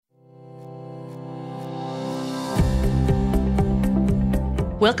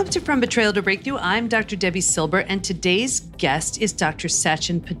Welcome to From Betrayal to Breakthrough. I'm Dr. Debbie Silber, and today's guest is Dr.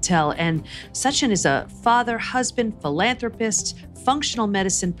 Sachin Patel. And Sachin is a father, husband, philanthropist, functional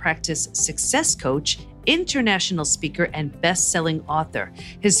medicine practice success coach, international speaker, and best-selling author.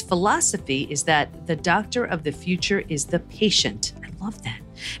 His philosophy is that the doctor of the future is the patient. I love that.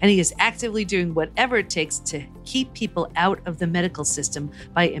 And he is actively doing whatever it takes to keep people out of the medical system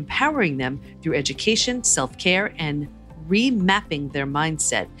by empowering them through education, self-care, and remapping their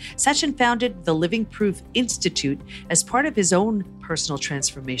mindset. Sachin founded the Living Proof Institute as part of his own personal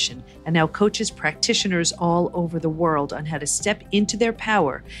transformation and now coaches practitioners all over the world on how to step into their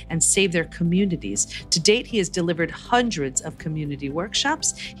power and save their communities. To date, he has delivered hundreds of community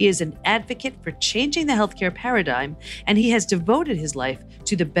workshops. He is an advocate for changing the healthcare paradigm, and he has devoted his life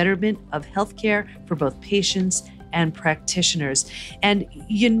to the betterment of healthcare for both patients and practitioners. And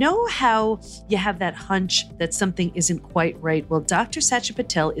you know how you have that hunch that something isn't quite right? Well, Dr. Sachin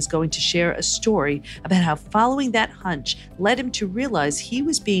Patel is going to share a story about how following that hunch led him to realize he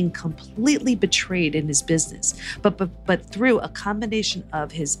was being completely betrayed in his business. But through a combination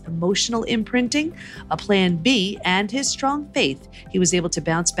of his emotional imprinting, a plan B, and his strong faith, he was able to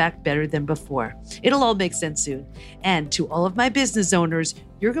bounce back better than before. It'll all make sense soon. And to all of my business owners,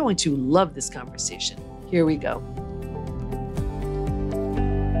 you're going to love this conversation. Here we go.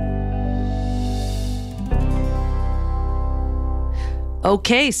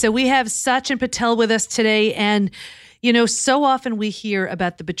 Okay, so we have Sachin Patel with us today. And, you know, so often we hear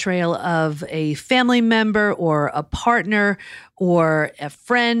about the betrayal of a family member or a partner or a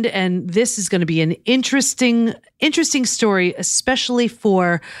friend. And this is going to be an interesting story, especially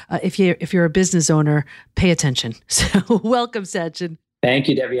for if you're a business owner, pay attention. So welcome, Sachin. Thank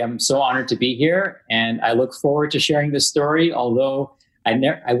you, Debbie. I'm so honored to be here, and I look forward to sharing this story, although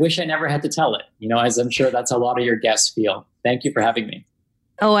I wish I never had to tell it, as I'm sure that's a lot of your guests feel. Thank you for having me.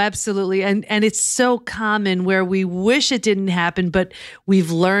 Oh, absolutely. And it's so common where we wish it didn't happen, but we've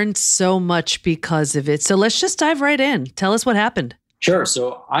learned so much because of it. So let's just dive right in. Tell us what happened. Sure.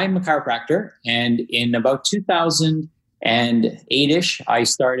 So I'm a chiropractor, and in about 2008-ish, I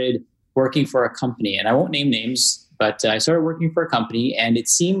started working for a company, and I won't name names, but I started working for a company, and it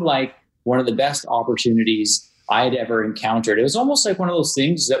seemed like one of the best opportunities I had ever encountered. It was almost like one of those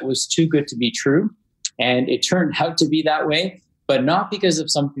things that was too good to be true. And it turned out to be that way, but not because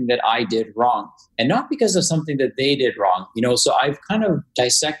of something that I did wrong and not because of something that they did wrong. So I've kind of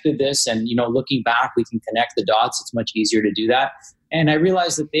dissected this, and, looking back, we can connect the dots. It's much easier to do that. And I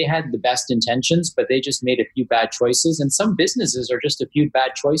realized that they had the best intentions, but they just made a few bad choices. And some businesses are just a few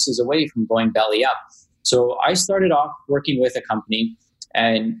bad choices away from going belly up. So I started off working with a company,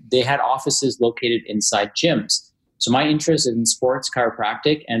 and they had offices located inside gyms. So my interest is in sports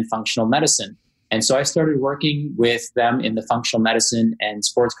chiropractic and functional medicine. And so I started working with them in the functional medicine and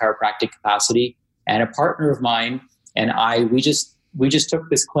sports chiropractic capacity. And a partner of mine and we just took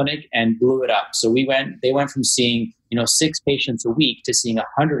this clinic and blew it up. So they went from seeing, 6 patients a week to seeing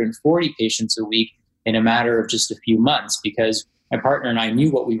 140 patients a week in a matter of just a few months, because my partner and I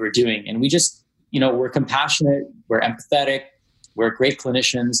knew what we were doing. And we just, we're compassionate, we're empathetic, we're great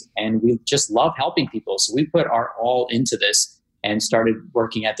clinicians, and we just love helping people. So we put our all into this and started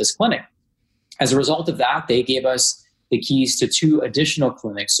working at this clinic. As a result of that, they gave us the keys to 2 additional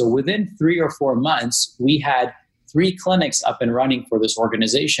clinics. So within 3 or 4 months, we had 3 clinics up and running for this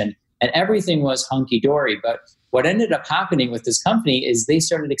organization, and everything was hunky-dory. But what ended up happening with this company is they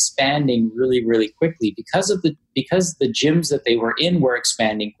started expanding really, really quickly. Because the gyms that they were in were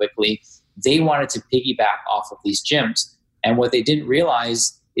expanding quickly, they wanted to piggyback off of these gyms. And what they didn't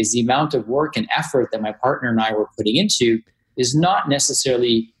realize is the amount of work and effort that my partner and I were putting into is not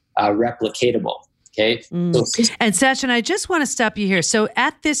necessarily replicatable. Okay. And Sachin, I just want to stop you here. So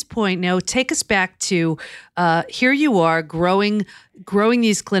at this point, now take us back to here you are growing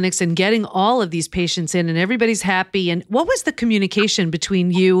these clinics and getting all of these patients in, and everybody's happy. And what was the communication between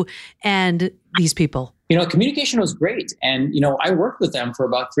you and these people? Communication was great. And, I worked with them for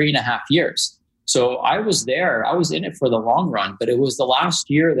about 3.5 years. So I was there, I was in it for the long run, but it was the last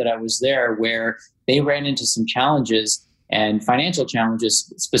year that I was there where they ran into some challenges and financial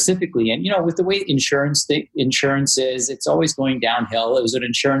challenges specifically. And, with the way insurance is, it's always going downhill. It was an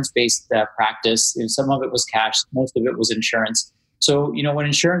insurance-based practice. Some of it was cash, most of it was insurance. So, when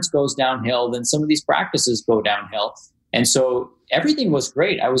insurance goes downhill, then some of these practices go downhill. And so everything was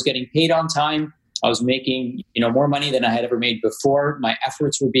great. I was getting paid on time. I was making, more money than I had ever made before. My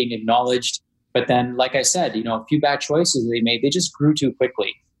efforts were being acknowledged. But then, like I said, a few bad choices they made, they just grew too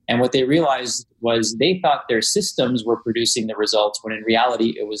quickly. And what they realized was they thought their systems were producing the results, when in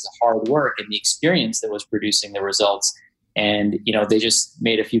reality, it was the hard work and the experience that was producing the results. And, they just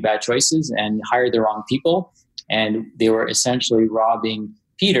made a few bad choices and hired the wrong people. And they were essentially robbing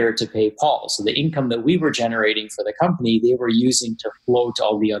Peter to pay Paul. So the income that we were generating for the company, they were using to float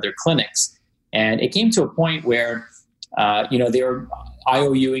all the other clinics. And it came to a point where, they were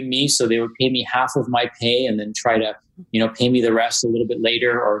IOUing me. So they would pay me half of my pay and then try to, pay me the rest a little bit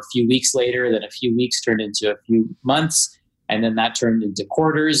later or a few weeks later. Then a few weeks turned into a few months. And then that turned into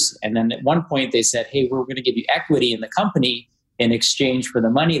quarters. And then at one point they said, hey, we're going to give you equity in the company in exchange for the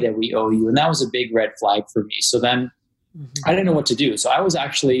money that we owe you. And that was a big red flag for me. So then I didn't know what to do. So I was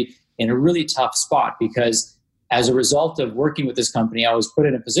actually in a really tough spot because as a result of working with this company, I was put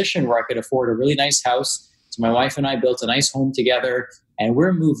in a position where I could afford a really nice house. So my wife and I built a nice home together, and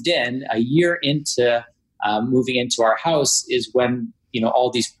we're moved in a year into moving into our house is when,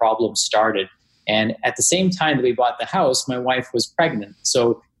 all these problems started. And at the same time that we bought the house, my wife was pregnant.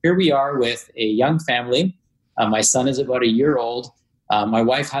 So here we are with a young family. My son is about a year old. My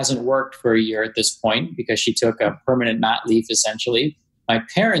wife hasn't worked for a year at this point because she took a permanent mat leave, essentially. My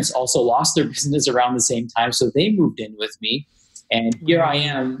parents also lost their business around the same time, so they moved in with me. And here I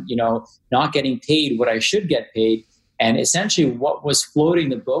am, not getting paid what I should get paid. And essentially what was floating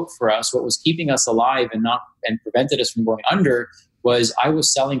the boat for us, what was keeping us alive and prevented us from going under was I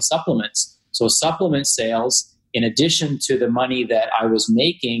was selling supplements. So supplement sales, in addition to the money that I was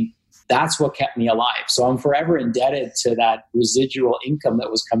making, that's what kept me alive. So I'm forever indebted to that residual income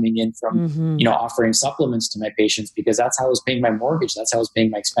that was coming in from, offering supplements to my patients, because that's how I was paying my mortgage. That's how I was paying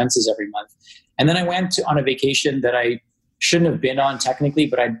my expenses every month. And then I went on a vacation that I shouldn't have been on technically,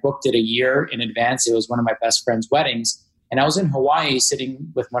 but I booked it a year in advance. It was one of my best friend's weddings. And I was in Hawaii sitting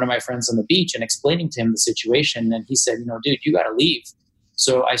with one of my friends on the beach and explaining to him the situation. And he said, dude, you got to leave.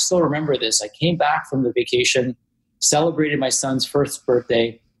 So I still remember this. I came back from the vacation, celebrated my son's first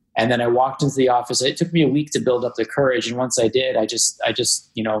birthday, and then I walked into the office. It took me a week to build up the courage. And once I did, I just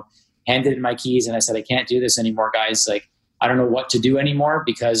handed in my keys and I said, I can't do this anymore, guys. Like, I don't know what to do anymore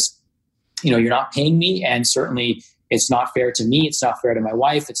because, you're not paying me. And certainly it's not fair to me. It's not fair to my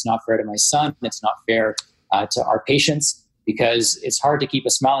wife. It's not fair to my son. It's not fair to our patients, because it's hard to keep a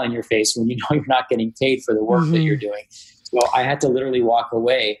smile on your face when you're not getting paid for the work that you're doing. So I had to literally walk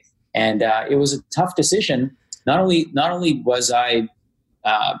away. And it was a tough decision. Not only was I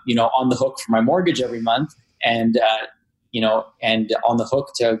on the hook for my mortgage every month and on the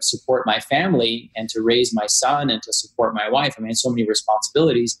hook to support my family and to raise my son and to support my wife. I mean, so many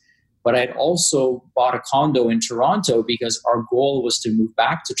responsibilities, but I'd also bought a condo in Toronto because our goal was to move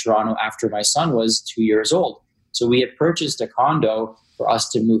back to Toronto after my son was 2 years old. So we had purchased a condo for us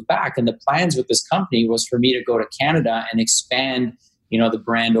to move back. And the plans with this company was for me to go to Canada and expand, the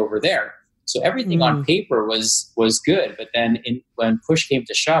brand over there. So everything on paper was good. But then when push came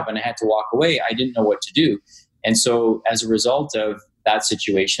to shove and I had to walk away, I didn't know what to do. And so as a result of that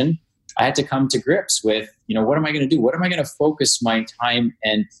situation, I had to come to grips with, what am I going to do? What am I going to focus my time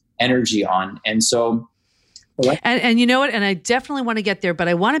and energy on? And so... And you know what? And I definitely want to get there, but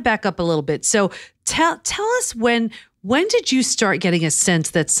I want to back up a little bit. So tell us when did you start getting a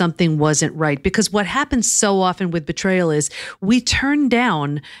sense that something wasn't right? Because what happens so often with betrayal is we turn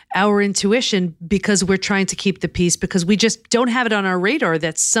down our intuition because we're trying to keep the peace, because we just don't have it on our radar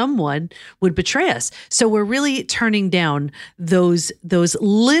that someone would betray us. So we're really turning down those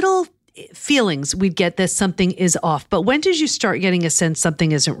little feelings we'd get that something is off. But when did you start getting a sense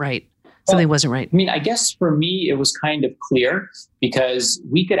something isn't right? Something wasn't right? I mean, I guess for me, it was kind of clear because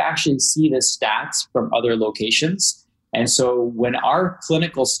we could actually see the stats from other locations. And so when our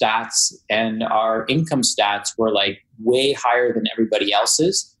clinical stats and our income stats were like way higher than everybody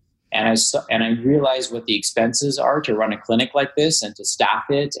else's, and I realized what the expenses are to run a clinic like this and to staff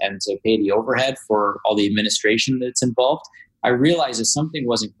it and to pay the overhead for all the administration that's involved, I realized that something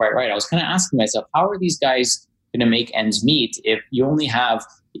wasn't quite right. I was kind of asking myself, how are these guys going to make ends meet if you only have,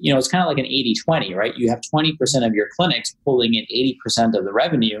 it's kind of like an 80-20, right? You have 20% of your clinics pulling in 80% of the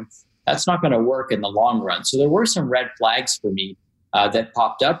revenue. That's not going to work in the long run. So there were some red flags for me that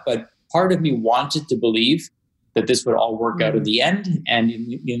popped up, but part of me wanted to believe that this would all work out in the end. And,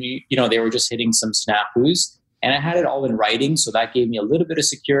 they were just hitting some snafus. And I had it all in writing. So that gave me a little bit of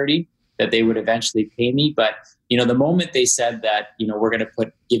security that they would eventually pay me. But, the moment they said that, we're going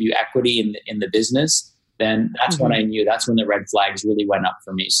to give you equity in the business, then that's when I knew, that's when the red flags really went up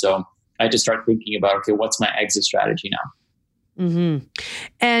for me. So I had to start thinking about, okay, what's my exit strategy now?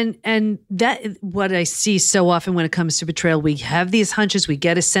 And that, what I see so often when it comes to betrayal, we have these hunches, we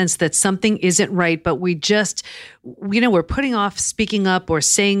get a sense that something isn't right, but we just, we're putting off speaking up or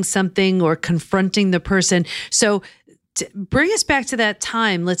saying something or confronting the person. So Bring us back to that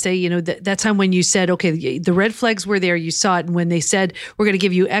time. Let's say, that time when you said, okay, the red flags were there, you saw it. And when they said, we're going to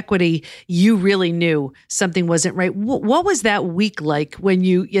give you equity, you really knew something wasn't right. What was that week like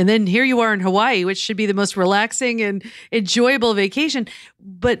and then here you are in Hawaii, which should be the most relaxing and enjoyable vacation.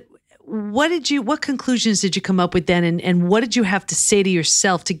 But what conclusions did you come up with then? And what did you have to say to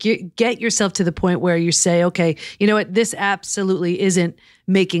yourself to get yourself to the point where you say, okay, you know what, this absolutely isn't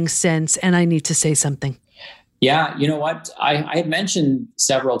making sense and I need to say something? Yeah, you know what? I mentioned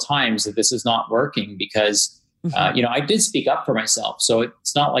several times that this is not working because, I did speak up for myself. So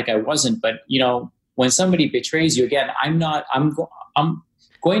it's not like I wasn't, but, when somebody betrays you, again, I'm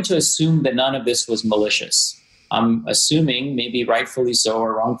going to assume that none of this was malicious. I'm assuming, maybe rightfully so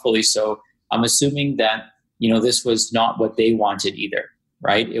or wrongfully so, I'm assuming that, this was not what they wanted either,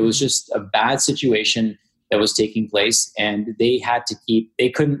 right? It was just a bad situation that was taking place and they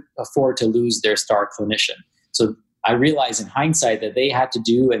couldn't afford to lose their star clinician. So I realized in hindsight that they had to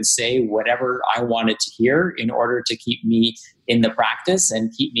do and say whatever I wanted to hear in order to keep me in the practice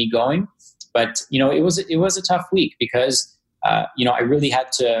and keep me going. But, it was a tough week because, I really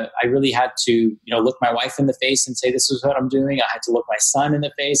had to, look my wife in the face and say, this is what I'm doing. I had to look my son in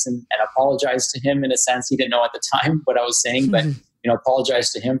the face and apologize to him in a sense. He didn't know at the time what I was saying, but,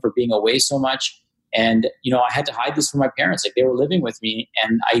 apologize to him for being away so much. And, I had to hide this from my parents. Like they were living with me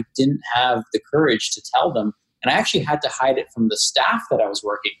and I didn't have the courage to tell them. And I actually had to hide it from the staff that I was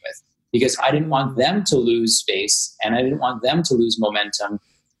working with because I didn't want them to lose face and I didn't want them to lose momentum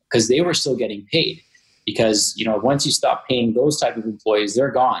because they were still getting paid. Because, once you stop paying those type of employees,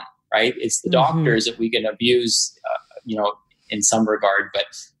 they're gone, right? It's the doctors that we can abuse, in some regard. But,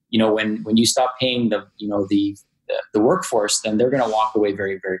 when you stop paying the workforce, then they're going to walk away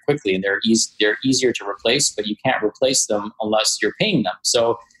very, very quickly. And they're easier to replace, but you can't replace them unless you're paying them.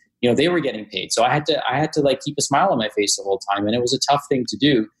 So, they were getting paid. So I had to like keep a smile on my face the whole time. And it was a tough thing to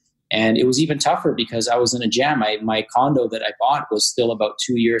do. And it was even tougher because I was in a jam. My condo that I bought was still about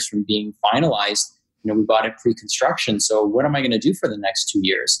 2 years from being finalized. We bought it pre-construction. So what am I going to do for the next 2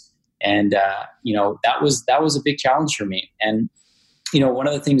 years? And, that was a big challenge for me. And, one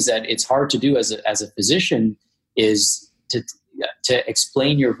of the things that it's hard to do as a physician is to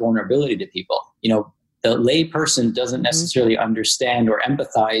explain your vulnerability to people. The lay person doesn't necessarily understand or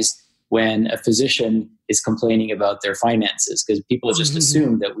empathize when a physician is complaining about their finances because people just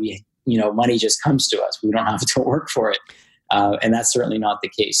assume that money just comes to us. We don't have to work for it. And that's certainly not the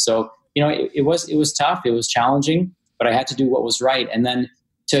case. So, it was tough. It was challenging, but I had to do what was right. And then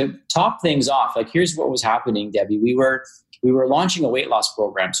to top things off, like here's what was happening, Debbie. We were launching a weight loss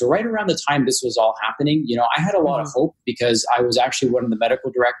program. So right around the time this was all happening, I had a lot of hope because I was actually one of the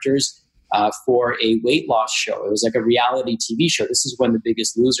medical directors for a weight loss show. It was like a reality TV show. This is when The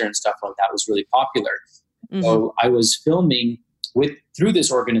Biggest Loser and stuff like that was really popular. So I was filming through this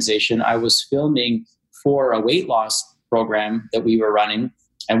organization. I was filming for a weight loss program that we were running.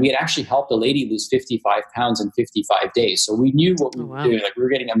 And we had actually helped a lady lose 55 pounds in 55 days. So we knew what we were doing. Like we were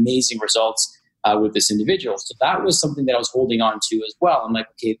getting amazing results with this individual. So that was something that I was holding on to as well. I'm like,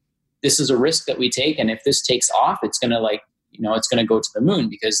 okay, this is a risk that we take. And if this takes off, it's going to it's going to go to the moon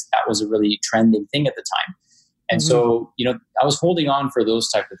because that was a really trending thing at the time. And so, I was holding on for those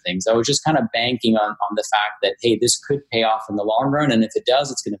type of things. I was just kind of banking on the fact that, hey, this could pay off in the long run. And if it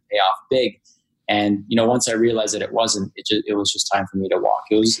does, it's going to pay off big. And, once I realized that it wasn't, it was just time for me to walk.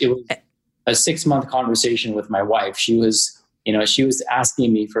 It was a 6-month conversation with my wife. She was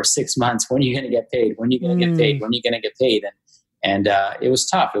asking me for 6 months, when are you going to get paid? When are you going to get paid? When are you going to get paid? And it was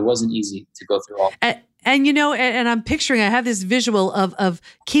tough. It wasn't easy to go through all. And I'm picturing, I have this visual of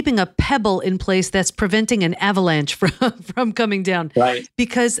keeping a pebble in place that's preventing an avalanche from coming down. Right.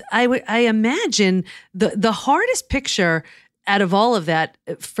 Because I imagine the hardest picture out of all of that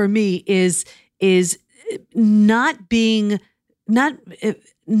for me is not being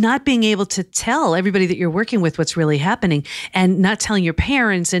able to tell everybody that you're working with what's really happening and not telling your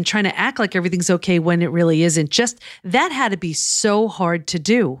parents and trying to act like everything's okay when it really isn't. Just that had to be so hard to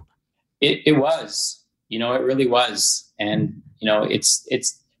do. It was. It really was. And,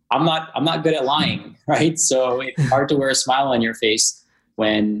 I'm not good at lying, right? So it's hard to wear a smile on your face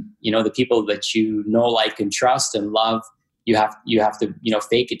when, the people that like, and trust and love, you have to,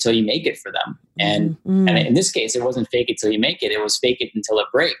 fake it till you make it for them. And in this case, it wasn't fake it till you make it. It was fake it until it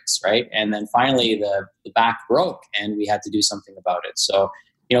breaks, right? And then finally the back broke and we had to do something about it. So,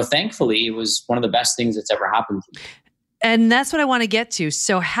 thankfully, it was one of the best things that's ever happened to me. And that's what I want to get to.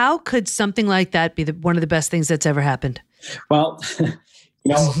 So how could something like that be one of the best things that's ever happened? Well,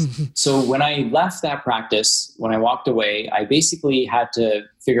 You know, so when I left that practice, when I walked away, I basically had to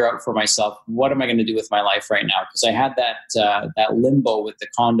figure out for myself, what am I going to do with my life right now? Because I had that limbo with the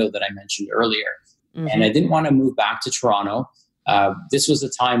condo that I mentioned earlier, and I didn't want to move back to Toronto. This was a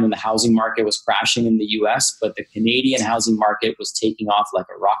time when the housing market was crashing in the US, but the Canadian housing market was taking off like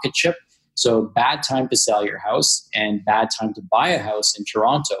a rocket ship. So bad time to sell your house and bad time to buy a house in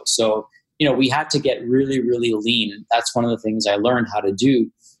Toronto. So, you know, we had to get really, really lean. That's one of the things I learned how to do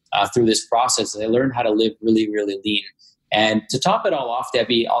through this process. I learned how to live really, really lean. And to top it all off,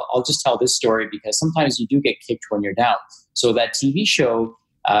 Debbie, I'll just tell this story because sometimes you do get kicked when you're down. So that TV show,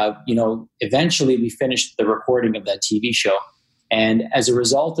 eventually we finished the recording of that TV show. And as a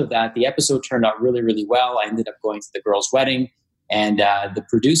result of that, the episode turned out really, really well. I ended up going to the girl's wedding. And the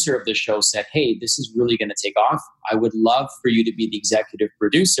producer of the show said, hey, this is really going to take off. I would love for you to be the executive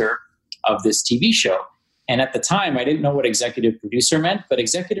producer of this TV show. And at the time, I didn't know what executive producer meant, but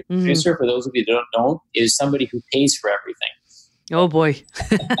executive producer, for those of you that don't know, is somebody who pays for everything. Oh boy.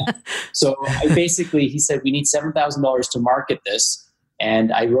 So he said, we need $7,000 to market this.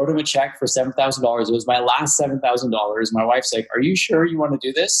 And I wrote him a check for $7,000. It was my last $7,000. My wife's like, are you sure you want to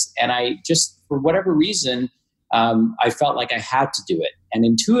do this? And I just, for whatever reason, I felt like I had to do it. And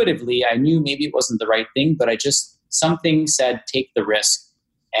intuitively, I knew maybe it wasn't the right thing, but something said, take the risk.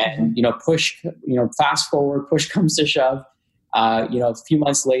 And, fast forward, push comes to shove. A few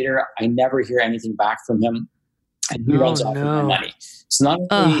months later, I never hear anything back from him. And he runs off with my money. So not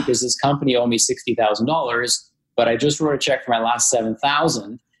only does this company owe me $60,000, but I just wrote a check for my last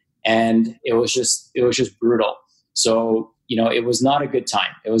 $7,000, and it was just brutal. So, it was not a good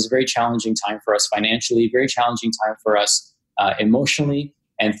time. It was a very challenging time for us financially, very challenging time for us emotionally.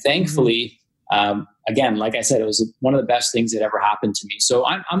 And thankfully, again, like I said, it was one of the best things that ever happened to me. So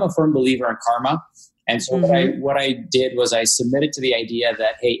I'm a firm believer in karma. And so what I did was I submitted to the idea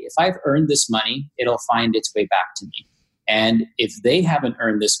that, hey, if I've earned this money, it'll find its way back to me. And if they haven't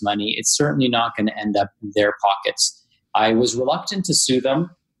earned this money, it's certainly not going to end up in their pockets. I was reluctant to sue them,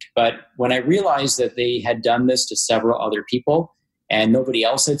 but when I realized that they had done this to several other people and nobody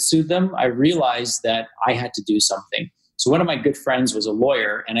else had sued them, I realized that I had to do something. So one of my good friends was a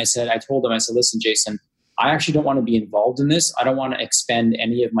lawyer, and I told him, listen, Jason, I actually don't want to be involved in this. I don't want to expend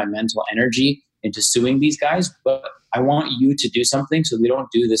any of my mental energy into suing these guys, but I want you to do something so we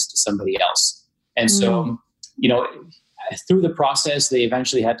don't do this to somebody else. And so, through the process, they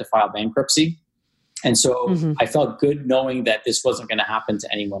eventually had to file bankruptcy. And so I felt good knowing that this wasn't going to happen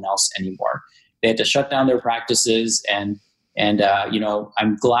to anyone else anymore. They had to shut down their practices, and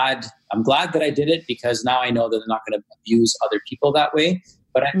I'm glad that I did it, because now I know that they're not going to abuse other people that way.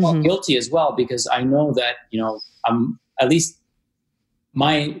 But I felt guilty as well, because I know that, I'm at least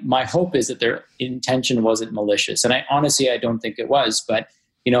my hope is that their intention wasn't malicious. And I don't think it was, but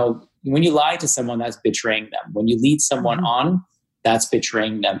when you lie to someone, that's betraying them. When you lead someone on, that's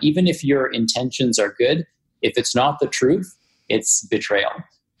betraying them. Even if your intentions are good, if it's not the truth, it's betrayal.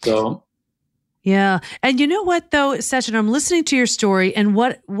 So, yeah. And you know what, though, Sachin, I'm listening to your story, and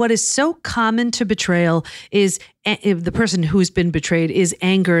what is so common to betrayal is the person who's been betrayed is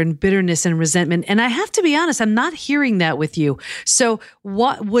anger and bitterness and resentment. And I have to be honest, I'm not hearing that with you. So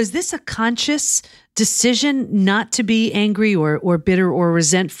what was this a conscious decision not to be angry or bitter or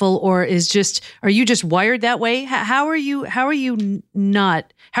resentful, or are you just wired that way? How are you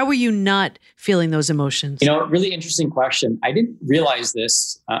not feeling those emotions? Really interesting question. I didn't realize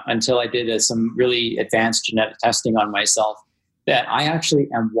this until I did some really advanced genetic testing on myself, that I actually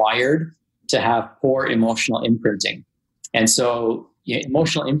am wired to have poor emotional imprinting. And so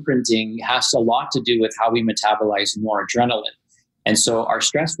emotional imprinting has a lot to do with how we metabolize noradrenaline. And so our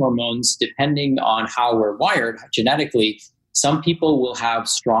stress hormones, depending on how we're wired genetically, some people will have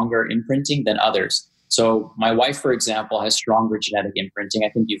stronger imprinting than others. So my wife, for example, has stronger genetic imprinting. I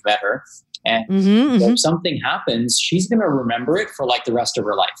think you've met her. And if something happens, she's going to remember it for like the rest of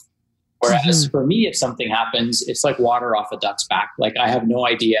her life. Whereas for me, if something happens, it's like water off a duck's back. Like I have no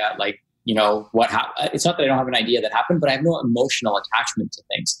idea, what happened. It's not that I don't have an idea that happened, but I have no emotional attachment to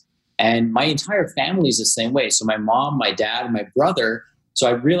things. And my entire family is the same way. So my mom, my dad, my brother. So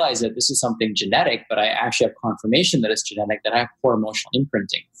I realized that this is something genetic, but I actually have confirmation that it's genetic, that I have poor emotional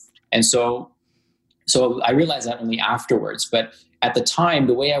imprinting. And so I realized that only afterwards. But at the time,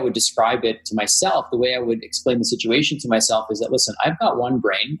 the way I would describe it to myself, the way I would explain the situation to myself is that, listen, I've got one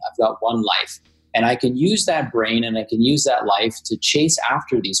brain, I've got one life, and I can use that brain and I can use that life to chase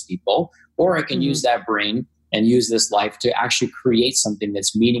after these people, or I can use that brain and use this life to actually create something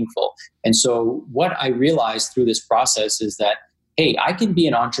that's meaningful. And so what I realized through this process is that, hey, I can be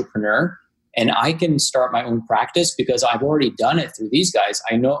an entrepreneur and I can start my own practice because I've already done it through these guys.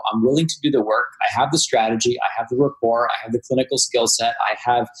 I know I'm willing to do the work. I have the strategy. I have the rapport. I have the clinical skill set. I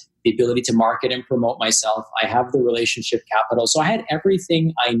have the ability to market and promote myself. I have the relationship capital. So I had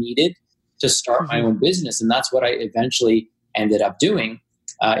everything I needed to start my own business. And that's what I eventually ended up doing,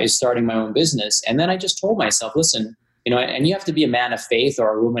 is starting my own business. And then I just told myself, listen, and you have to be a man of faith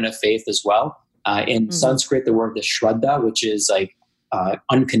or a woman of faith as well. In Sanskrit, the word is Shraddha, which is like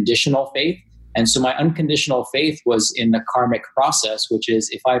unconditional faith. And so my unconditional faith was in the karmic process, which is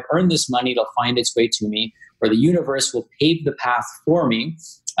if I've earned this money, it'll find its way to me, or the universe will pave the path for me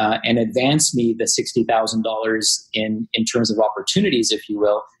and advance me the $60,000 in terms of opportunities, if you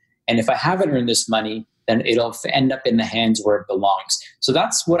will. And if I haven't earned this money, then it'll end up in the hands where it belongs. So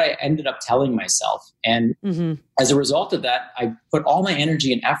that's what I ended up telling myself. And as a result of that, I put all my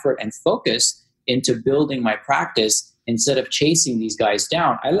energy and effort and focus into building my practice instead of chasing these guys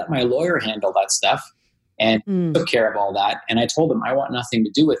down. I let my lawyer handle that stuff and took care of all that. And I told him, I want nothing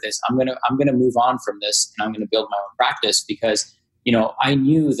to do with this. I'm gonna move on from this, and I'm gonna build my own practice because I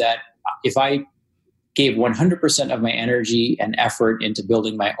knew that if I gave 100% of my energy and effort into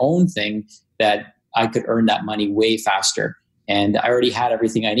building my own thing, that I could earn that money way faster. And I already had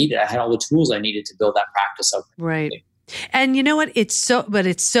everything I needed. I had all the tools I needed to build that practice up. Right. And you know what? It's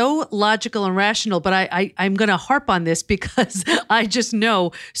so logical and rational, but I'm going to harp on this because I just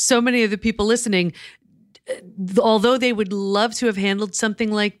know so many of the people listening, although they would love to have handled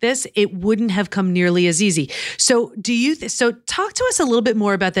something like this, it wouldn't have come nearly as easy. So so talk to us a little bit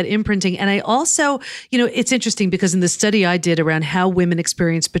more about that imprinting. And I also, it's interesting because in the study I did around how women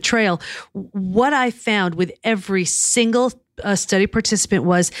experience betrayal, what I found with every single study participant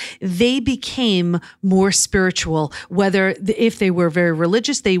was they became more spiritual. Whether if they were very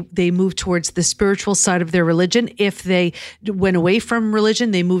religious, they moved towards the spiritual side of their religion. If they went away from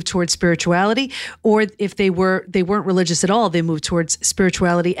religion, they moved towards spirituality. Or if they weren't religious at all, they moved towards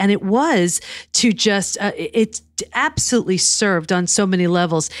spirituality. And it was to just it absolutely served on so many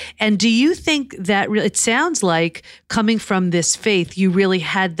levels. And do you think that it sounds like coming from this faith, you really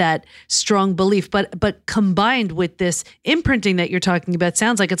had that strong belief, but combined with this imprinting that you're talking about,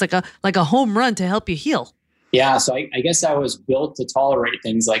 sounds like it's like a home run to help you heal. Yeah. So I guess I was built to tolerate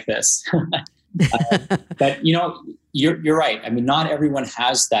things like this. But you're right. I mean, not everyone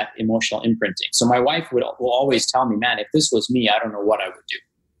has that emotional imprinting. So my wife will always tell me, man, if this was me, I don't know what I would do.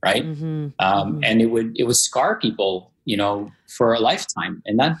 Right. And it would scar people, for a lifetime.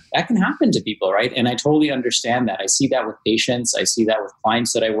 And that can happen to people. Right. And I totally understand that. I see that with patients. I see that with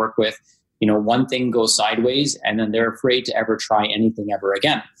clients that I work with. One thing goes sideways and then they're afraid to ever try anything ever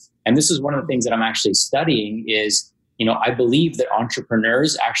again. And this is one of the things that I'm actually studying is, I believe that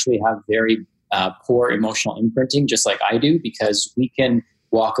entrepreneurs actually have very poor emotional imprinting, just like I do, because we can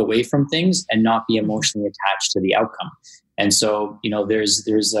walk away from things and not be emotionally attached to the outcome. And so,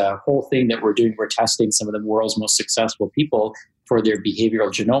 there's a whole thing that we're doing. We're testing some of the world's most successful people for their behavioral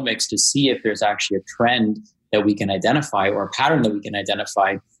genomics to see if there's actually a trend that we can identify or a pattern that we can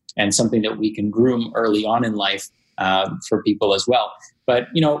identify and something that we can groom early on in life for people as well. But,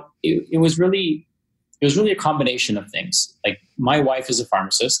 it was really a combination of things. Like my wife is a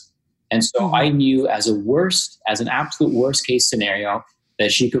pharmacist. And so I knew as an absolute worst case scenario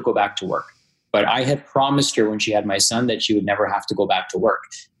that she could go back to work. But I had promised her when she had my son that she would never have to go back to work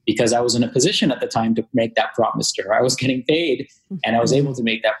because I was in a position at the time to make that promise to her. I was getting paid and I was able to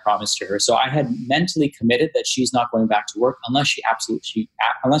make that promise to her. So I had mentally committed that she's not going back to work unless she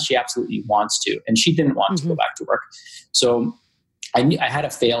absolutely wants to. And she didn't want to go back to work. So I had a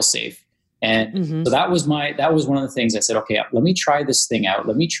fail safe. And so that was one of the things I said, okay, let me try this thing out.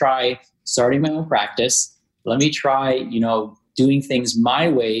 Let me try starting my own practice. Let me try, doing things my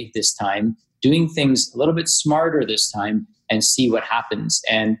way this time, doing things a little bit smarter this time and see what happens.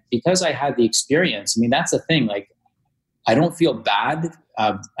 And because I had the experience, I mean, that's the thing, like, I don't feel bad.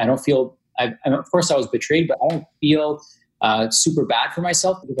 Of course I was betrayed, but I don't feel super bad for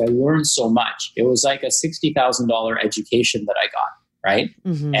myself because I learned so much. It was like a $60,000 education that I got, right?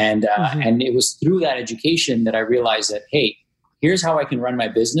 And it was through that education that I realized that, hey, here's how I can run my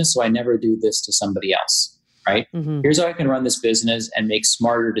business so I never do this to somebody else. Right? Here's how I can run this business and make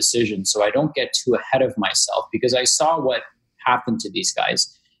smarter decisions so I don't get too ahead of myself because I saw what happened to these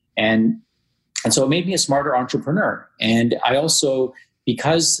guys. And so it made me a smarter entrepreneur. And I also,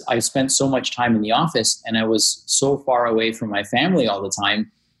 because I spent so much time in the office and I was so far away from my family all the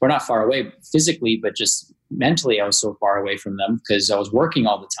time, or not far away physically, but just mentally, I was so far away from them because I was working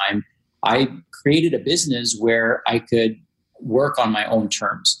all the time. I created a business where I could work on my own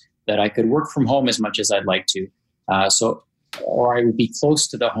terms, that I could work from home as much as I'd like to. Or I would be close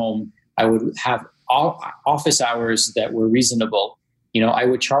to the home I would have office hours that were reasonable. I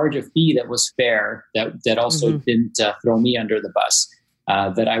would charge a fee that was fair, that also didn't throw me under the bus.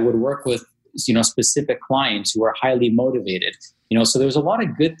 That I would work with, specific clients who are highly motivated. So there's a lot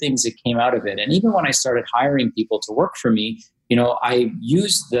of good things that came out of it. And even when I started hiring people to work for me, I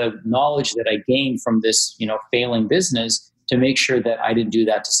used the knowledge that I gained from this, failing business to make sure that I didn't do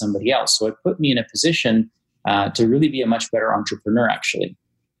that to somebody else. So it put me in a position to really be a much better entrepreneur, actually.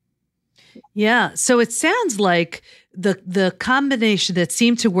 Yeah. So it sounds like the combination that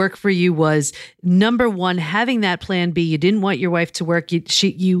seemed to work for you was, number one, having that plan B. You didn't want your wife to work.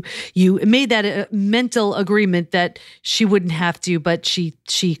 You made that a mental agreement that she wouldn't have to, but she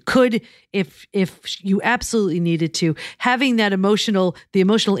could if you absolutely needed to. Having that the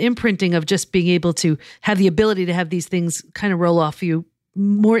emotional imprinting of just being able to have the ability to have these things kind of roll off you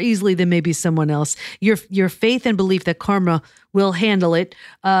more easily than maybe someone else. Your faith and belief that karma will handle it.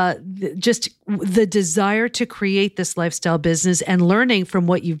 Just the desire to create this lifestyle business and learning from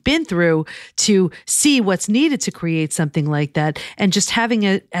what you've been through to see what's needed to create something like that, and just having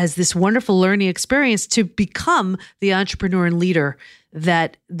it as this wonderful learning experience to become the entrepreneur and leader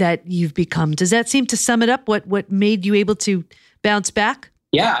that you've become. Does that seem to sum it up? What made you able to bounce back?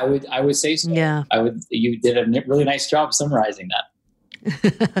 Yeah, I would say so. Yeah, you did a really nice job summarizing that.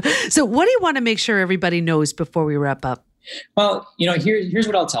 So what do you want to make sure everybody knows before we wrap up? Well, here's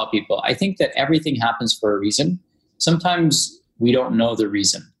what I'll tell people. I think that everything happens for a reason. Sometimes we don't know the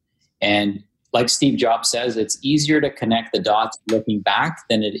reason. And like Steve Jobs says, it's easier to connect the dots looking back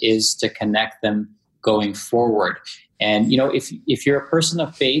than it is to connect them going forward. And, if you're a person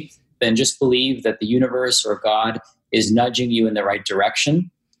of faith, then just believe that the universe or God is nudging you in the right direction,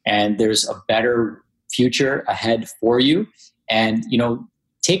 and there's a better future ahead for you. And,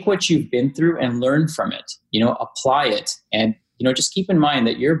 take what you've been through and learn from it, apply it. And, just keep in mind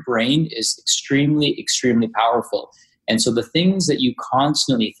that your brain is extremely, extremely powerful. And so the things that you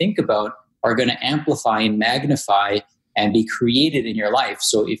constantly think about are going to amplify and magnify and be created in your life.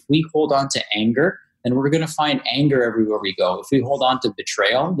 So if we hold on to anger, then we're going to find anger everywhere we go. If we hold on to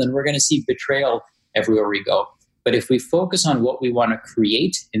betrayal, then we're going to see betrayal everywhere we go. But if we focus on what we want to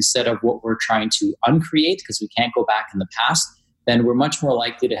create instead of what we're trying to uncreate, because we can't go back in the past, then we're much more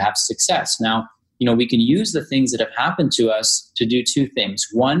likely to have success. Now, we can use the things that have happened to us to do two things.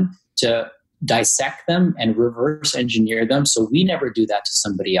 One, to dissect them and reverse engineer them so we never do that to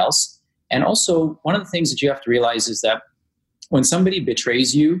somebody else. And also, one of the things that you have to realize is that when somebody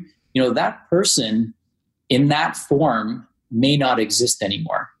betrays you, that person in that form may not exist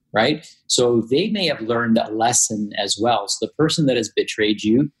anymore, right? So they may have learned a lesson as well. So the person that has betrayed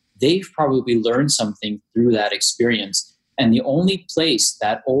you, they've probably learned something through that experience. And the only place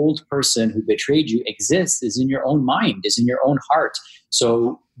that old person who betrayed you exists is in your own mind, is in your own heart.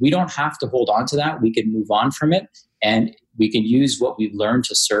 So we don't have to hold on to that. We can move on from it, and we can use what we've learned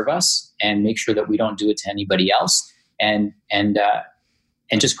to serve us and make sure that we don't do it to anybody else, and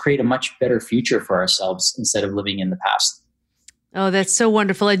just create a much better future for ourselves instead of living in the past. Oh, that's so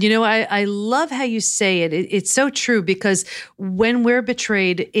wonderful. And I love how you say it. It's so true, because when we're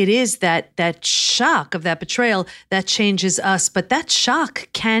betrayed, it is that shock of that betrayal that changes us. But that shock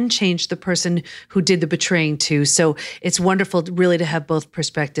can change the person who did the betraying too. So it's wonderful really to have both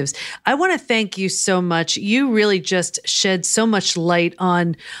perspectives. I want to thank you so much. You really just shed so much light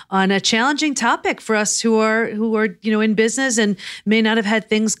on a challenging topic for us who are in business and may not have had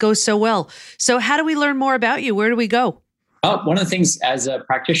things go so well. So how do we learn more about you? Where do we go? One of the things as a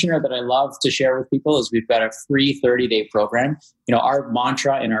practitioner that I love to share with people is we've got a free 30-day program. Our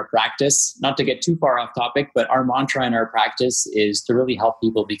mantra in our practice, not to get too far off topic, but our mantra in our practice is to really help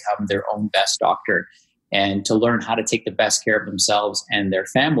people become their own best doctor and to learn how to take the best care of themselves and their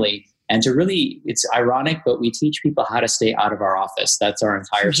family. And to really, it's ironic, but we teach people how to stay out of our office. That's our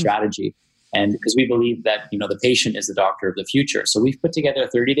entire strategy. And because we believe that, the patient is the doctor of the future. So we've put together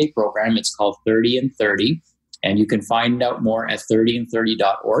a 30-day program. It's called 30 and 30. And you can find out more at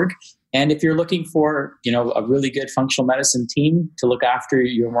 30and30.org. And if you're looking for, a really good functional medicine team to look after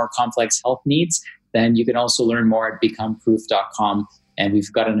your more complex health needs, then you can also learn more at becomeproof.com. And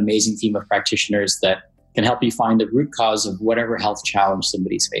we've got an amazing team of practitioners that can help you find the root cause of whatever health challenge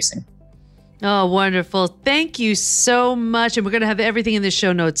somebody's facing. Oh, wonderful. Thank you so much. And we're going to have everything in the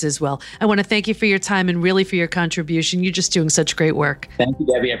show notes as well. I want to thank you for your time and really for your contribution. You're just doing such great work. Thank you,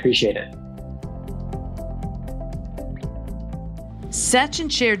 Debbie. I appreciate it. Sachin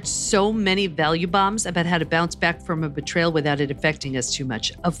shared so many value bombs about how to bounce back from a betrayal without it affecting us too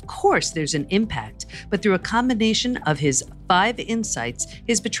much. Of course, there's an impact, but through a combination of his 5 insights,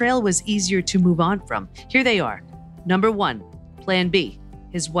 his betrayal was easier to move on from. Here they are. Number 1, plan B.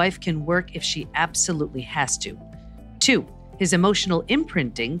 his wife can work if she absolutely has to. 2, his emotional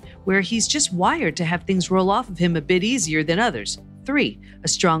imprinting, where he's just wired to have things roll off of him a bit easier than others. 3, a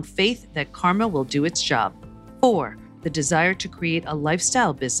strong faith that karma will do its job. 4, the desire to create a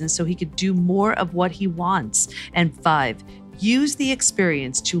lifestyle business so he could do more of what he wants. And 5, use the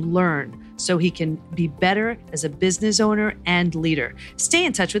experience to learn so he can be better as a business owner and leader. Stay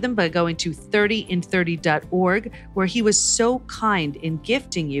in touch with him by going to 30in30.org, where he was so kind in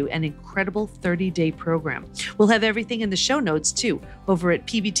gifting you an incredible 30-day program. We'll have everything in the show notes too, over at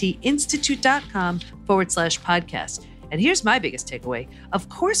pbtinstitute.com/podcast. And here's my biggest takeaway. Of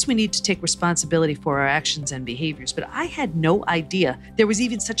course, we need to take responsibility for our actions and behaviors, but I had no idea there was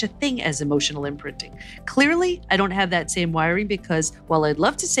even such a thing as emotional imprinting. Clearly, I don't have that same wiring because while I'd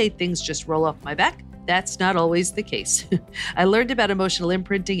love to say things just roll off my back, that's not always the case. I learned about emotional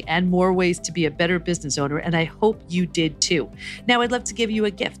imprinting and more ways to be a better business owner, and I hope you did too. Now, I'd love to give you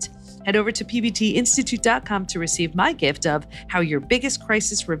a gift. Head over to pbtinstitute.com to receive my gift of How Your Biggest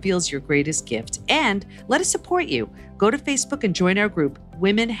Crisis Reveals Your Greatest Gift. And let us support you. Go to Facebook and join our group,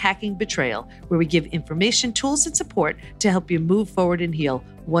 Women Hacking Betrayal, where we give information, tools, and support to help you move forward and heal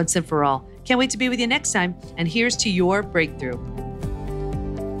once and for all. Can't wait to be with you next time. And here's to your breakthrough.